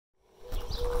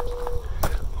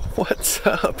What's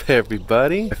up,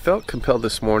 everybody? I felt compelled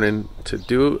this morning to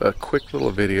do a quick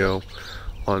little video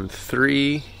on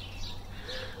 3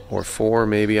 or 4,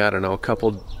 maybe, I don't know, a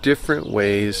couple different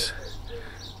ways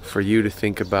for you to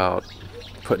think about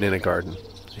putting in a garden.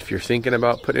 If you're thinking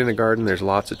about putting in a garden, there's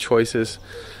lots of choices.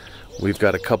 We've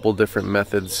got a couple different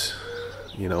methods,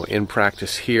 you know, in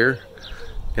practice here,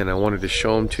 and I wanted to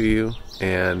show them to you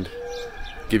and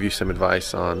give you some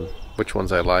advice on which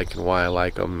ones I like and why I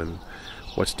like them and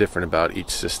what's different about each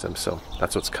system. So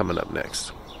that's what's coming up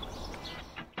next.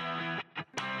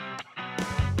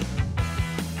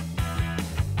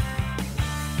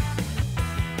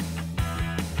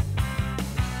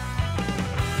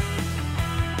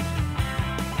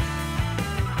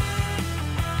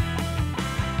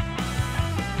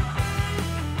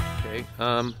 Okay,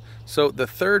 so the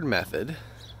third method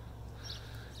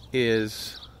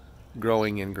is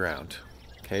growing in ground.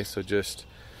 Okay, so just,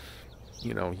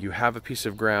 you know, you have a piece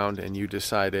of ground and you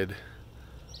decided,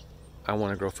 I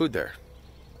want to grow food there.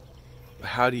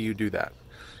 How do you do that?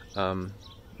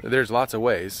 There's lots of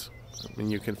ways. I mean,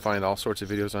 you can find all sorts of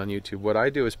videos on YouTube. What I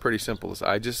do is pretty simple. Is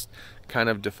I just kind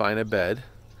of define a bed.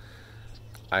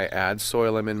 I add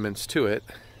soil amendments to it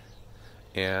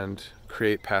and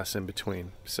create paths in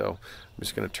between. So I'm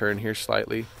just going to turn here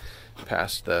slightly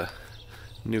past the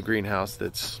new greenhouse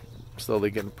that's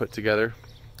slowly getting put together.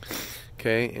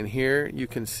 Okay, and here you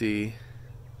can see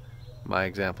my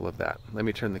example of that. Let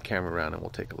me turn the camera around and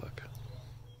we'll take a look.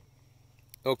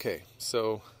 Okay,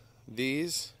 so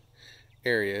these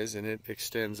areas, and it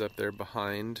extends up there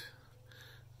behind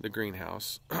the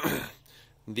greenhouse.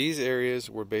 These areas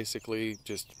were basically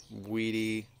just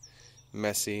weedy,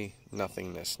 messy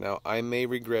nothingness. Now, I may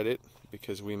regret it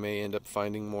because we may end up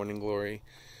finding morning glory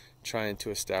trying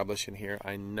to establish in here.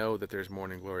 I know that there's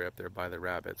morning glory up there by the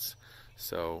rabbits.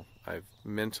 So I've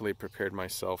mentally prepared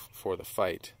myself for the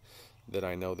fight that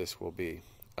I know this will be.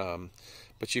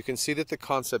 But you can see that the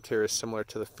concept here is similar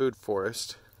to the food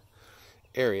forest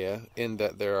area in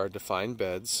that there are defined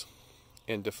beds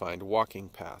and defined walking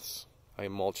paths. I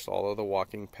mulched all of the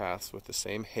walking paths with the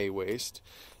same hay waste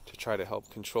to try to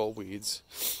help control weeds.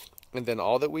 And then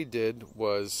all that we did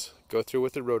was go through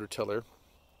with the rototiller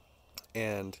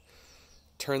and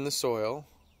turn the soil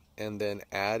and then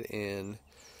add in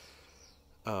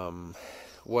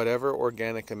whatever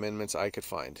organic amendments I could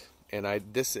find. And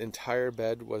this entire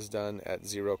bed was done at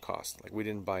zero cost. Like, we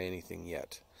didn't buy anything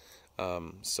yet.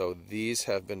 So these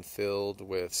have been filled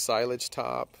with silage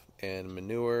top and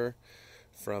manure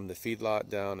from the feedlot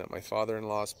down at my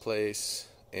father-in-law's place,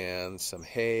 and some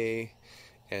hay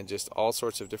and just all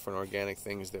sorts of different organic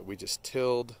things that we just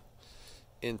tilled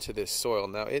into this soil.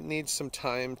 Now, it needs some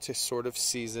time to sort of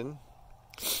season,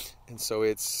 and so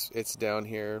it's down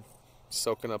here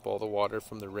soaking up all the water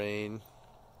from the rain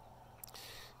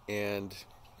and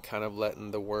kind of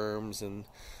letting the worms and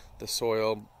the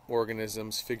soil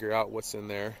organisms figure out what's in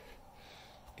there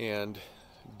and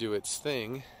do its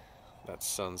thing. That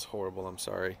sun's horrible, I'm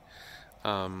sorry.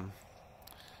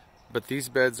 But these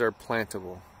beds are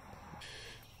plantable.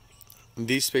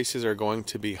 These spaces are going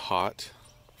to be hot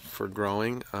for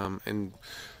growing, and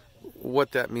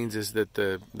what that means is that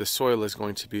the soil is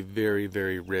going to be very,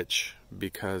 very rich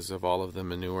because of all of the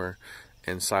manure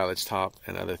and silage top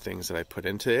and other things that I put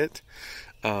into it.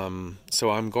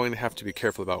 So I'm going to have to be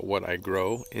careful about what I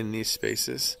grow in these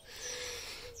spaces,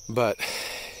 but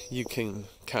you can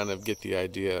kind of get the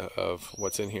idea of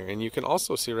what's in here. And you can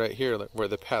also see right here where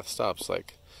the path stops,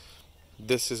 like,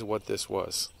 this is what this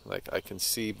was. Like, I can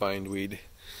see bindweed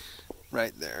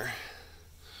right there.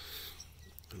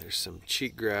 And there's some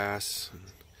cheatgrass and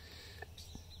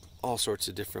all sorts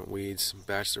of different weeds, some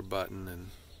bachelor button and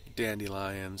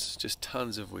dandelions, just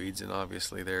tons of weeds, and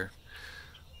obviously they're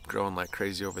growing like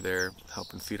crazy over there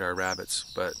helping feed our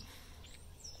rabbits. But,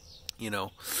 you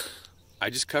know, I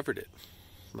just covered it.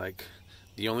 Like,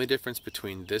 the only difference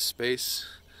between this space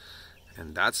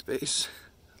and that space,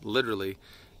 literally,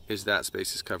 is that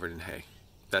space is covered in hay.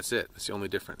 That's it. That's the only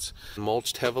difference.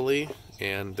 Mulched heavily,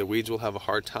 and the weeds will have a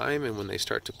hard time, and when they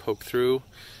start to poke through,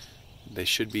 they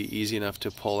should be easy enough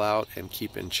to pull out and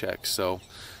keep in check. So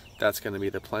that's going to be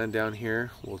the plan down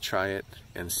here. We'll try it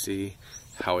and see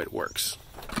how it works.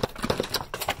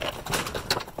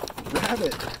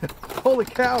 Rabbit! Holy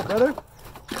cow, brother!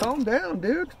 Calm down,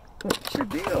 dude. What's your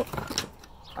deal?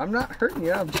 I'm not hurting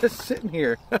you. I'm just sitting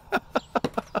here.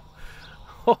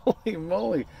 Holy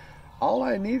moly. All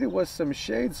I needed was some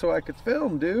shade so I could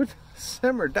film, dude.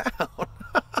 Simmer down.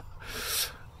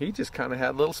 He just kind of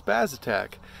had a little spaz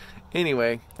attack.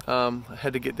 Anyway, I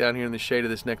had to get down here in the shade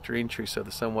of this nectarine tree so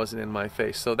the sun wasn't in my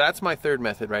face. So that's my third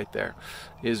method right there,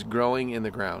 is growing in the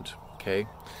ground. okay?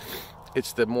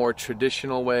 It's the more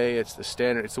traditional way, it's the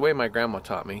standard, it's the way my grandma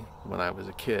taught me when I was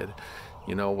a kid,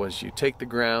 you know, was you take the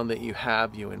ground that you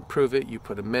have, you improve it, you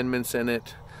put amendments in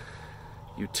it,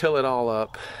 you till it all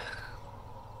up,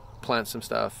 plant some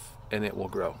stuff, and it will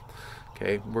grow.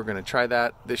 Okay, we're going to try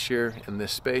that this year in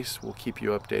this space. We'll keep you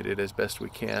updated as best we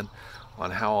can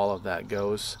on how all of that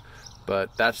goes.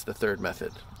 But that's the third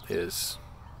method, is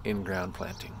in-ground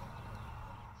planting.